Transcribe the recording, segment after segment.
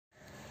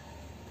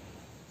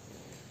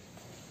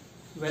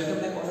Welcome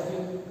back all of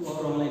you to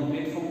our online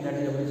platform, that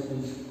is our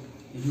school's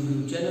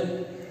YouTube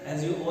channel.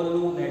 As you all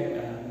know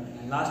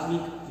that last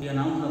week we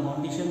announced the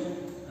competition,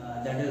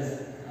 that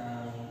is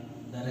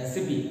the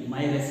recipe,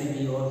 my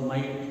recipe or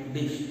my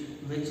dish,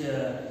 which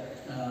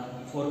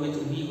for which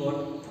we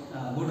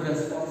got good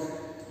response,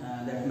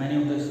 that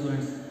many of the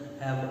students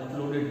have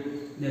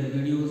uploaded their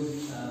videos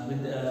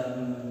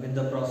with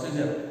the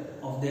procedure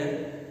of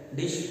their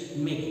dish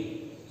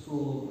making.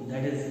 So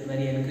that is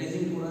very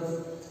encouraging for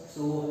us.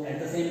 So at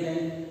the same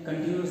time,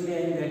 continuously I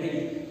am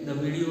getting the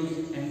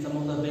videos, and some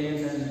of the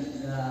parents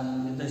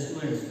and the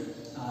students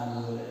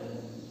are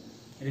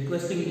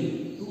requesting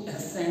me to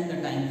extend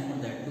the time for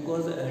that,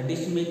 because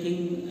dish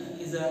making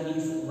is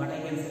means what I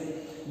can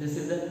say, this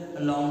is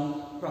a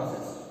long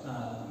process.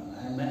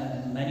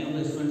 And many of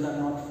the students are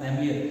not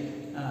familiar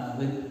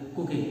with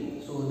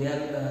cooking, so they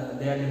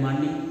are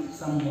demanding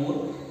some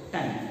more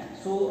time.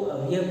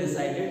 So we have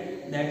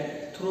decided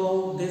that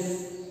throughout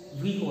this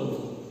week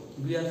also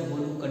we are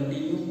supposed to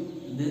continue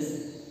this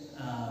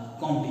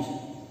competition.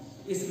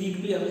 इस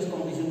week भी हम इस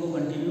competition को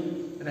continue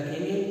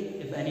रखेंगे.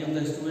 If any of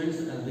the students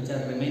which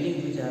are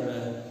remaining, which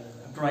are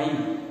trying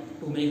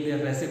to make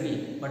their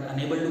recipe but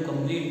unable to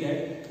complete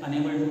that,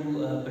 unable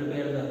to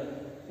prepare the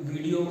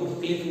video or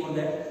clip for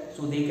that,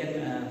 so they can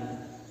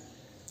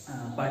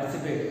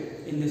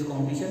participate in this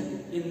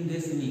competition in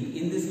this week.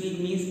 In this week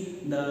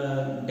means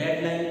the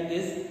deadline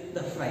is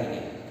the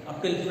Friday.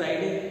 Up till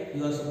Friday,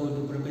 you are supposed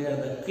to prepare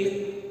the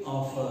clip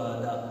of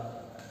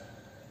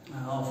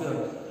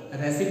your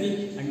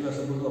recipe, and you are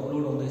supposed to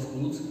upload on the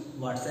school's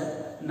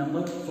WhatsApp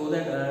number. So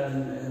that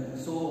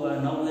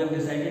now we have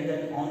decided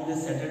that on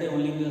this Saturday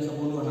only we are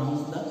supposed to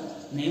announce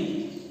the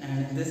name,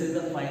 and this is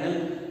the final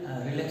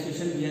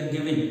relaxation we are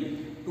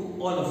giving to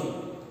all of you.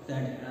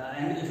 That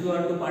and if you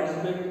are to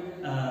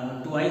participate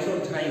twice or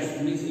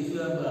thrice, means if you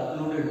have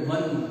uploaded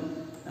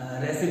one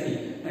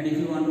recipe and if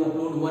you want to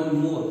upload one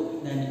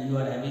more, then you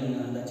are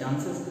having the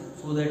chances,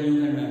 so that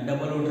you can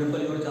double or triple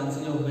your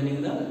chances of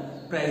winning the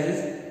prizes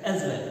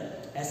as well.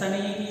 ऐसा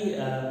नहीं है कि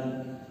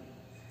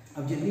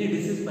अब जितनी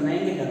dishes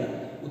बनाएंगे ज़्यादा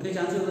उतने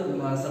chances,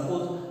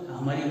 suppose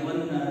हमारी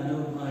जो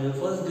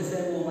फर्स्ट डिश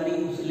है वो हमारी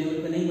उस लेवल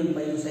पे नहीं बन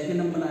पाई, जो सेकंड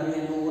हम बना रहे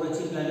हैं जो और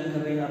अच्छी प्लानिंग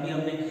कर रहे हैं, अभी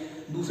हमने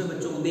दूसरे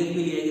बच्चों को देख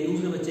भी लिया है कि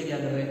दूसरे बच्चे क्या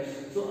कर रहे हैं,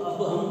 तो अब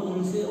हम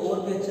उनसे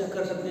और भी अच्छा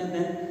कर सकते हैं.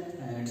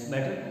 Then it's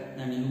better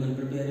and you can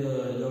prepare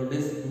your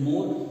dish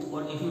more.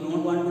 Or if you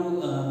don't want to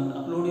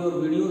upload your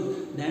videos,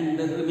 then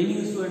the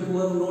remaining students who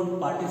have not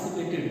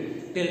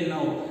participated till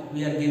now,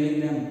 we are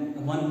giving them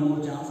one more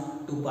chance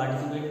to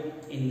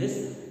participate in this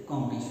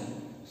competition.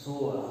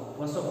 So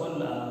first of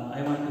all,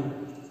 I want to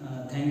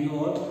thank you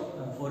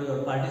all for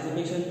your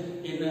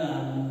participation in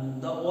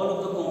all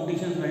of the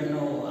competitions right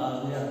now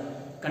we are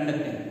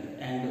conducting,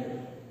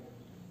 and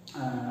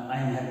I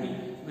am happy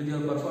with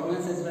your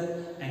performance as well.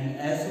 And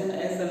as soon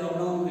as the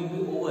lockdown will be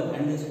over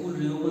and the school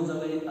reopens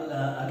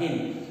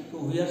again, so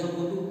we are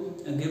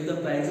supposed to give the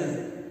prizes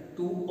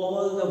to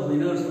all the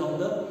winners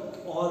of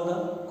all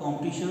the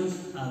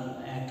competitions,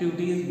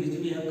 activities which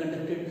we have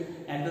conducted.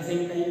 At the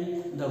same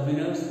time, the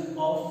winners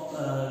of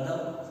the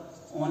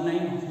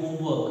online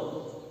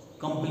homework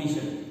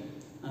completion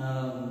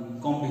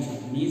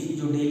competition, means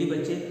जो daily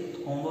बच्चे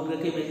homework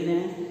रख के भेज रहे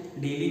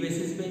हैं daily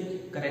basis पे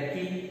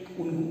correctly,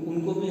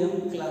 उनको भी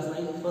हम class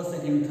wise first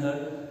second third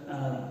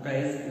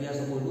prize we are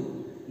suppose to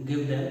give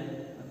them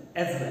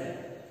as well.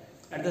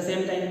 At the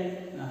same time,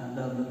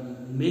 the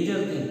major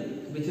thing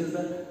which is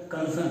the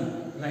concern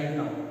right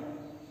now,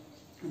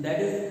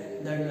 that is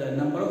that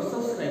number of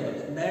subscribers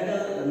that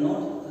are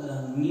not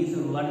means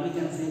what we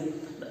can say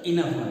the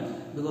enough one,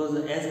 because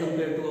as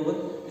compared to our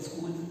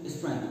school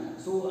strength.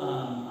 So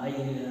I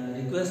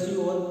request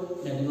you all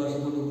that you are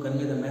supposed to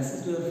convey the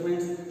message to your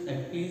friends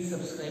that please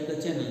subscribe the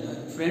channel.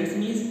 Friends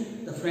means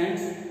the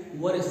friends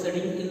who are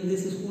studying in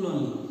this school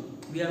only.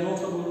 We are not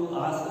supposed to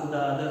ask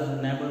the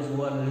other neighbors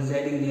who are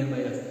residing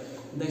nearby us.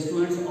 The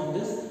students of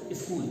this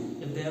school,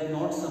 if they have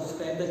not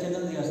subscribed the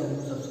channel, they are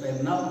supposed to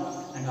subscribe now,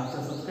 and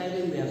after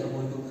subscribing they are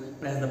supposed to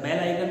press the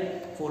bell icon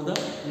for the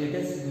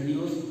latest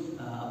videos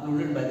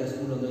uploaded by the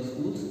school on the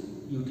school's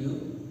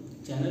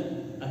YouTube channel.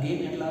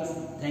 Again, at last,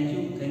 thank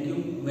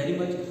you very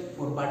much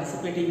for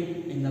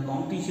participating in the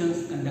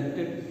competitions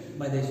conducted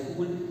by the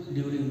school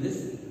during this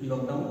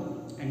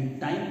lockdown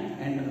and time,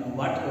 and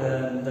what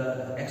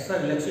the extra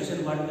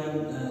relaxation what we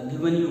have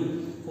given you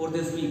for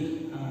this week.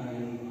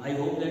 I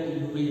hope that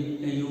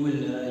you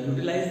will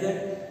utilize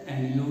that,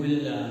 and you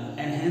will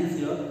enhance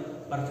your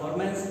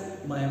performance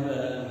by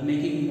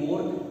making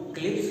more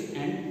clips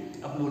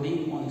and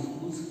uploading on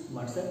school's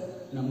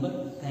WhatsApp number.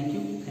 Thank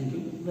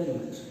you very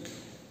much.